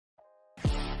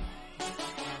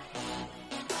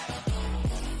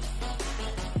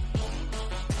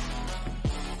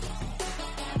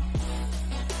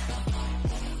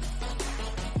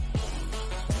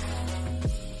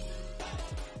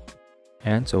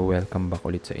And so welcome back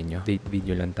ulit sa inyo. Update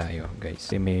video lang tayo guys.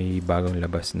 Kasi may bagong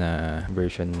labas na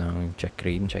version ng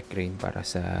CheckRa1n para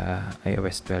sa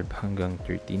iOS 12 hanggang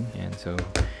 13. And so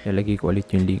lalagay ko ulit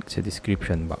yung link sa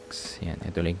description box. Yan,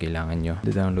 ito lang kailangan nyo.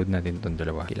 Download natin itong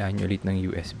dalawa. Kailangan nyo ulit ng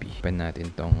USB. Open natin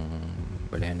itong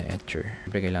na etcher.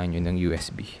 Siyempre kailangan nyo ng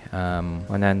USB. 100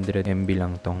 MB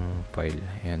lang tong file.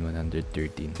 Ayan,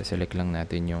 113. Select lang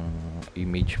natin yung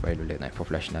image file ulit.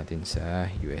 Na-flash natin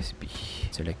sa USB.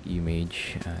 Select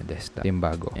image, desktop. Yung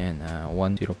bago. Ayan,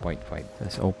 10.5.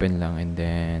 Tapos open lang and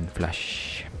then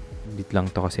flash. Bit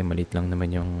lang to kasi malit lang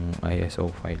naman yung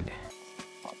ISO file.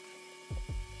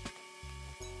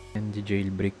 And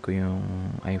jailbreak ko yung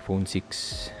iPhone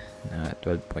 6 na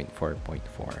 12.4.4.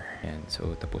 and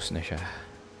so tapos na siya.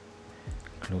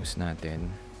 Close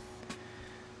natin.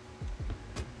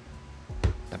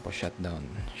 Tapos shutdown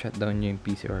nyo yung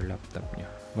PC or laptop nyo.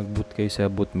 Mag-boot kayo sa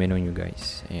boot menu nyo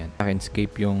guys. Ayan,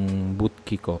 escape yung boot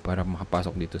key ko para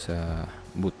makapasok dito sa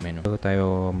boot menu. Bago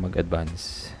tayo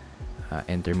mag-advance,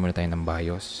 enter muna tayo ng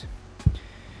BIOS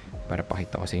para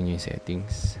pakita ko sa inyo yung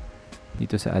settings.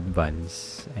 Dito sa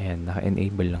advance, ayan,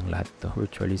 naka-enable lang lahat to.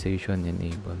 Virtualization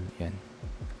enable, yan.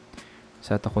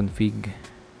 SATA config,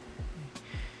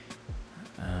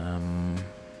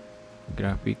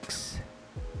 graphics,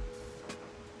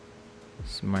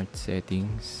 smart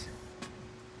settings,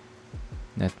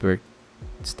 network,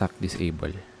 stack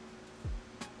disable.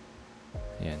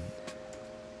 Yan.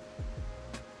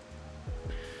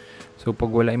 So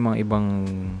pag wala yung mga ibang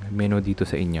menu dito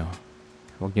sa inyo,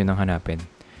 huwag nyo nang hanapin.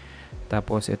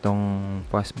 Tapos itong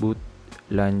fastboot,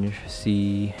 launch,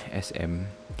 CSM,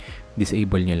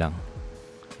 disable nyo lang.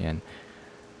 Yan.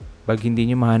 Pag hindi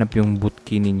nyo mahanap yung boot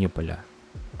key ninyo pala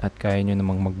at kaya nyo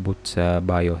namang mag-boot sa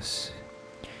BIOS,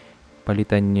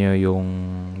 palitan nyo yung,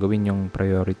 gawin yung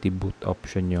priority boot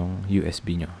option yung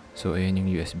USB nyo. So ayan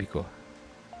yung USB ko.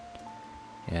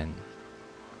 Yan.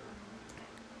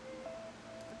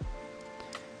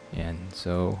 Yan.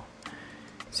 So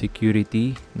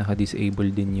security, naka-disable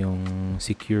din yung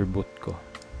secure boot ko.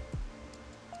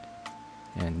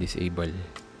 Yan, disable.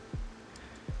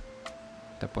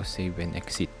 Tapos save and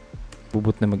exit.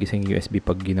 Bubot na mag-isang USB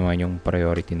pag ginawa yung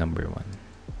priority number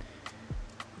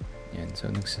 1. Yan, so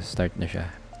nagsa-start na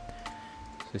siya.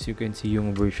 So as you can see,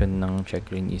 yung version ng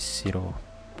CheckRa1n is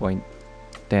 0.10.2.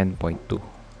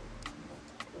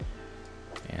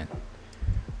 Yan.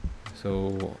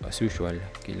 So as usual,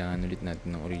 kailangan ulit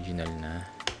natin ng original na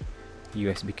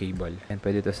USB cable. And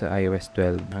pwede ito sa iOS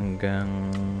 12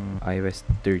 hanggang iOS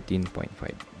 13.5.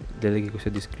 Lalagay ko sa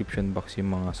description box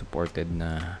yung mga supported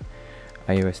na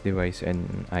iOS device and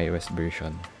iOS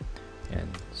version. Yan.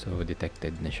 So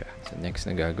detected na siya. So next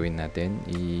na gagawin natin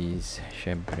is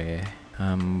syempre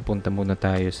punta muna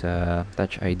tayo sa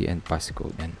Touch ID and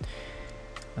passcode. Yan.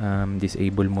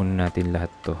 Disable muna natin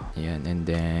lahat to. Yan. And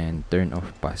then turn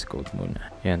off passcode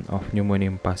muna. Yan. Off nyo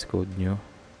muna yung passcode nyo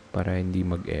para hindi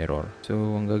mag-error. So,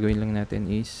 ang gagawin lang natin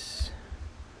is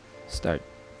start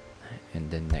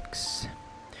and then next.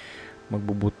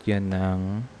 Magbo-boot yan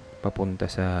ng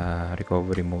papunta sa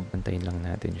recovery mode. Antayin lang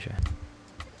natin siya.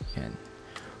 Yan.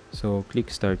 So, click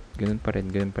start. Ganun pa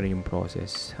rin yung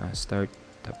process. Start,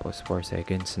 tapos 4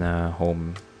 seconds na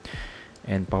home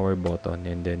and power button,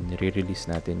 and then re-release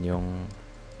natin yung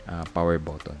power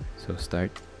button. So,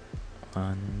 start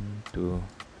 1, 2,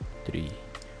 3,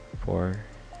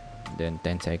 4, then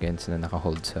 10 seconds na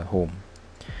naka-hold sa home.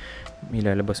 May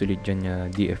lalabas ulit dyan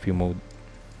na DFU mode.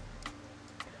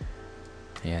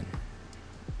 Ayan.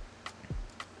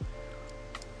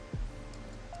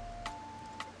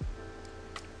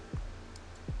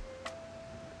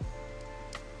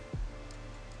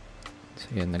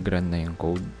 So yan, nag-run na yung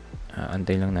code.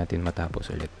 Antay lang natin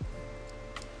matapos ulit.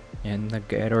 Ayan,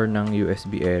 nagka-error ng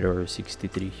USB error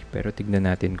 63. Pero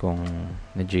tignan natin kung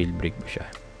na-jailbreak ba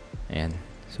siya. Ayan.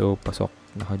 So, pasok.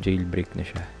 Naka-jailbreak na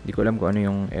siya. Di ko alam kung ano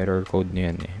yung error code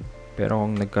niyan eh. Pero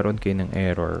kung nagkaroon kayo ng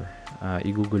error,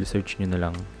 i-google search nyo na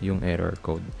lang yung error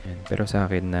code. Ayan. Pero sa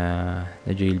akin na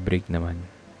jailbreak naman,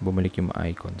 bumalik yung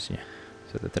mga icons niya.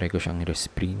 So, try ko siyang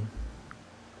respring.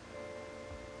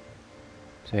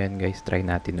 So, ayan guys, try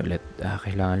natin ulit.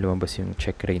 Kailangan lumabas yung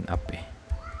CheckRa1n app eh.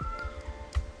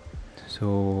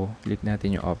 So, click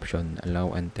natin yung option,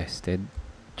 allow untested,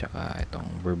 tsaka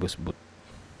itong verbose boot.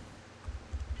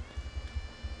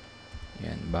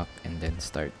 Yan, back and then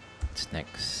start. It's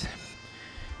next.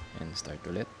 And start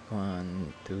ulit.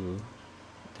 1, 2,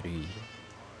 3,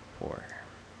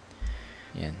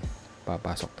 4. Yan.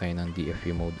 Papasok tayo ng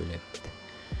DFU mode ulit.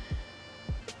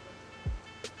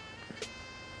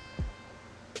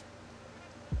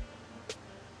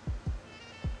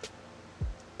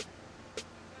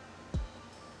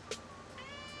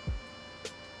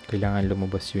 kailangan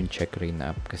lumabas yung CheckRa1n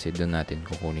na app kasi doon natin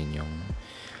kukunin yung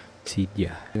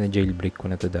Cydia. Na-jailbreak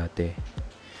ko na to dati.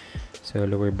 Sa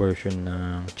lower version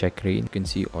ng CheckRa1n, you can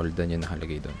see all done yung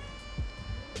nakalagay doon.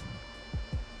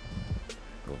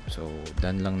 So,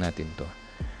 done lang natin to.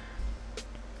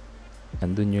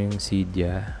 Nandun yung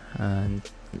Cydia and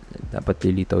dapat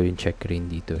lilitaw yung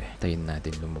CheckRa1n dito eh. Tayin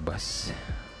natin lumabas.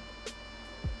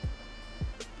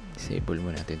 Disable mo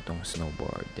natin tong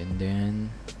snowboard and then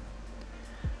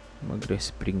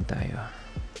mag-respring tayo.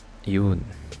 Yun.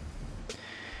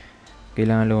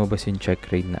 Kailangan lumabas yung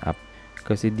CheckRa1n na app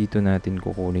kasi dito natin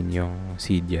kukunin yung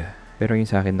Cydia. Pero yung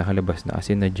sa akin nakalabas na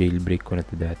kasi na jailbreak ko na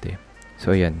to dati.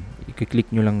 So ayan,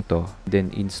 i-click nyo lang to then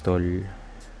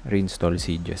reinstall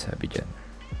Cydia sabi dyan.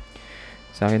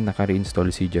 Sa akin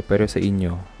naka-reinstall Cydia pero sa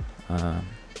inyo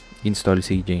install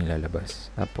Cydia yung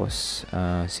lalabas. Tapos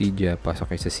Cydia,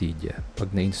 pasok kayo sa Cydia. Pag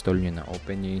na-install nyo na,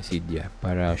 open nyo yung Cydia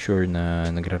para sure na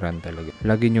nagra-run talaga.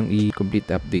 Lagi nyong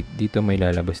i-complete update. Dito may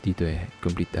lalabas dito eh,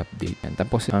 complete update. And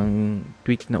tapos ang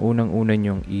tweak na unang-una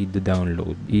nyong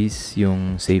i-download is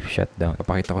yung Safeshutdown.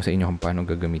 Papakita ko sa inyo kung paano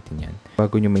gagamitin yan.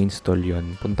 Bago nyo ma-install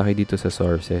yon, punta kayo dito sa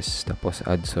sources, tapos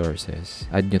add sources.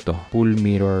 Add nyo to,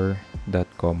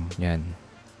 poolmirror.com. Yan.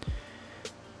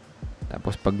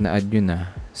 Tapos pag na-add nyo na,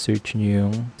 search nyo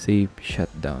yung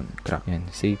Safeshutdown crack. Yan,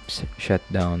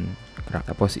 Safeshutdown crack.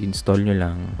 Tapos install nyo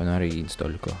lang. Kunwari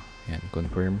i-install ko. Yan,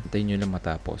 confirm. Hintayin nyo lang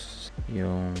matapos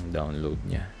yung download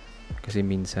nya. Kasi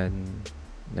minsan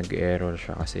nag-error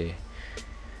siya kasi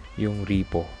yung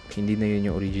repo. Hindi na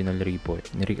yun yung original repo.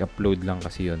 Ni-re-upload lang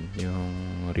kasi yun, yung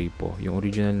repo. Yung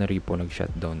original na repo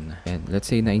nag-shutdown na. And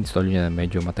let's say na-install nyo na,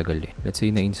 medyo matagal eh. Let's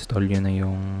say na-install nyo na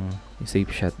yung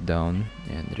Safeshutdown.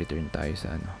 Yan, return tayo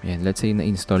sa ano. Yan, let's say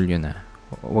na-install nyo na.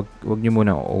 Wag nyo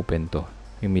muna open to,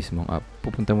 yung mismong app.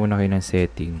 Pupunta muna kayo ng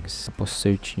settings. Tapos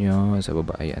search nyo sa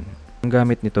baba. Ayan. Ang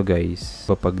gamit nito guys,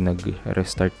 kapag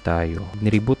nag-restart tayo,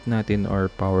 ni-reboot natin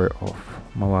or power off,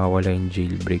 mawawala yung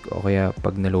jailbreak. O kaya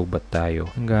pag nalobat tayo,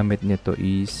 ang gamit nito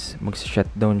is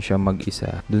mag-shutdown siya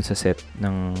mag-isa dun sa set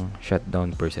ng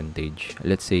shutdown percentage.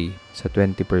 Let's say sa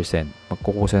 20%,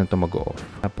 magkukusa na ito mag-off.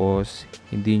 Tapos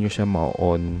hindi nyo siya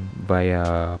ma-on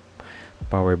via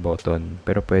power button,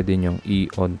 pero pwede nyong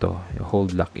i-on to,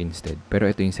 hold lock instead. Pero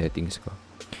ito yung settings ko.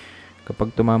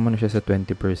 Kapag tumama na siya sa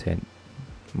 20%,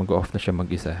 mag-off na siya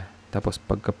mag-isa. Tapos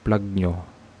pagka-plug nyo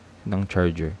ng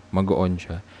charger, mag-on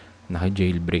siya.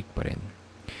 Naka-jailbreak pa rin.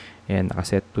 Ayan,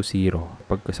 nakaset to 0.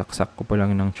 Pagkasaksak ko pa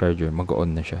lang ng charger,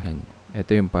 mag-on na siya. Ayan.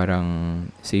 Ito yung parang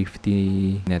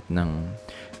safety net ng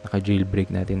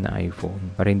naka-jailbreak natin na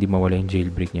iPhone. Para hindi mawala yung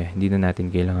jailbreak niya. Hindi na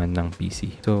natin kailangan ng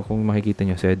PC. So, kung makikita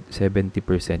nyo,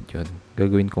 70% yun.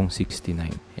 Gagawin kong 69.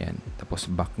 Ayan.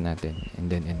 Tapos back natin. And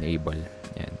then enable.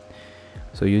 Ayan.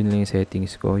 So, yun lang yung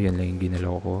settings ko. Yan lang yung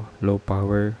ginalaw ko. Low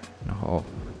power, naka-off.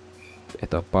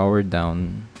 Ito, power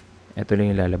down. Ito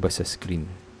lang yung lalabas sa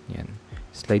screen. Yan.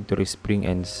 Slide to respring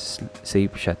and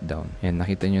Safeshutdown. Yan,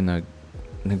 nakita nyo nag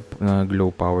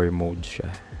low power mode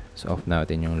siya. So, off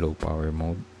natin yung low power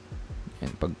mode.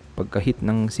 Yan. Pagka-hit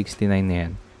ng 69 na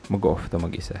yan, mag-off to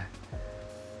mag-isa.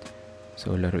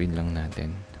 So, laruin lang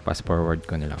natin. Fast forward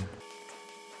ko na lang.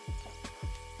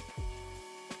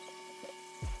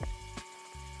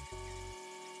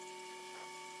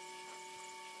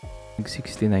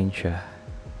 Nag-69 siya.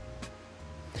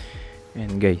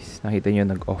 And guys, nakita nyo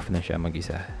nag-off na siya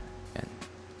mag-isa. Yan.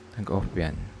 Nag-off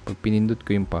yan. Pag pinindot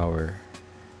ko yung power,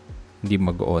 hindi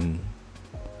mag-on.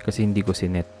 Kasi hindi ko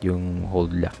sinet yung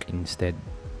hold lock instead.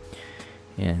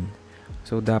 Yan.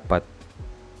 So, dapat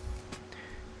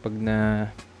pag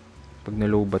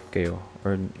nalobat kayo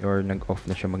or nag-off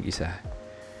na siya mag-isa,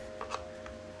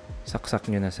 saksak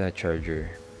nyo na sa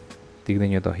charger. Tignan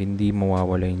nyo to, hindi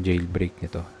mawawala yung jailbreak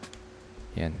nito.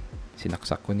 Yan.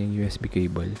 Sinaksak ko yung USB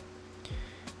cable.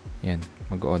 Yan.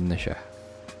 Mag-on na siya.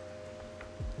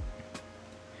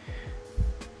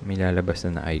 May lalabas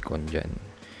na icon dyan.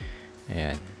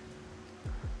 Ayan.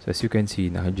 So, as you can see,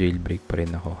 naka-jailbreak pa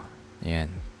rin ako.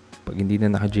 Ayan. Pag hindi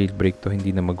na naka-jailbreak to,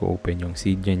 hindi na mag-open yung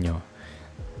Cydia nyo.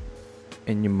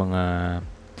 And yung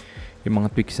mga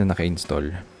tweaks na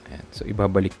naka-install. Ayan. So,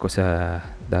 ibabalik ko sa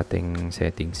dating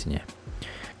settings niya.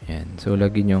 Ayan. So,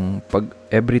 lagi nyong,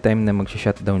 every time na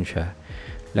mag-shutdown siya,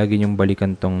 lagi nyong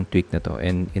balikan tong tweak na to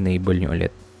and enable nyo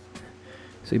ulit.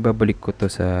 So, ibabalik ko to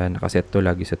sa, nakaset to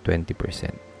lagi sa 20%.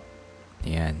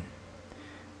 Ayan.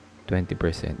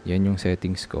 20%. Yan yung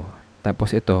settings ko.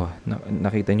 Tapos ito,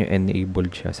 nakita nyo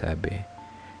enabled siya sabi.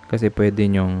 Kasi pwede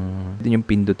nyong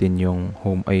pindutin yung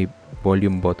home ay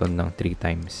volume button ng 3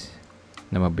 times.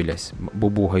 na mabilis.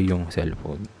 Bubuhay yung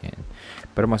cellphone. Yan.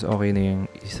 Pero mas okay na yung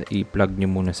i-plug nyo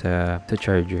muna sa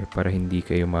charger para hindi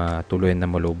kayo matuluyan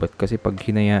na malobat. Kasi pag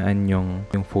hinayaan yung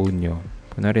phone nyo,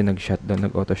 kunwari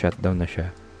nag-auto shutdown na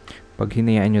siya, pag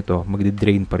hinayaan nyo to,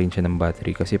 magdi-drain pa rin siya ng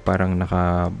battery kasi parang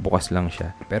nakabukas lang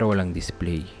siya pero walang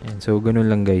display. And so, ganun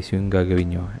lang guys yung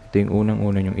gagawin nyo. Ito yung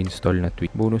unang-una yung install na tweak.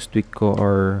 Bonus tweak ko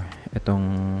or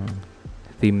itong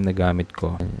theme na gamit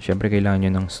ko. Siyempre, kailangan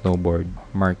nyo ng snowboard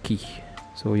marquee.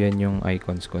 So, yan yung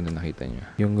icons ko na nakita nyo.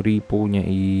 Yung repo niya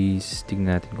is,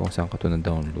 tingnan natin kung saan ko ito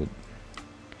na-download.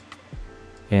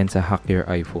 Ayan sa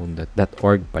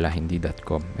hackyouriphone.org pala, hindi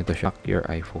 .com. Ito siya,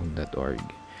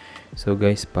 hackyouriphone.org. So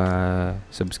guys,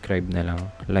 pa-subscribe na lang,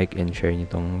 like and share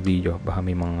nitong video. Baka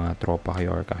may mga tropa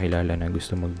kayo or kakilala na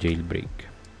gusto mag-jailbreak.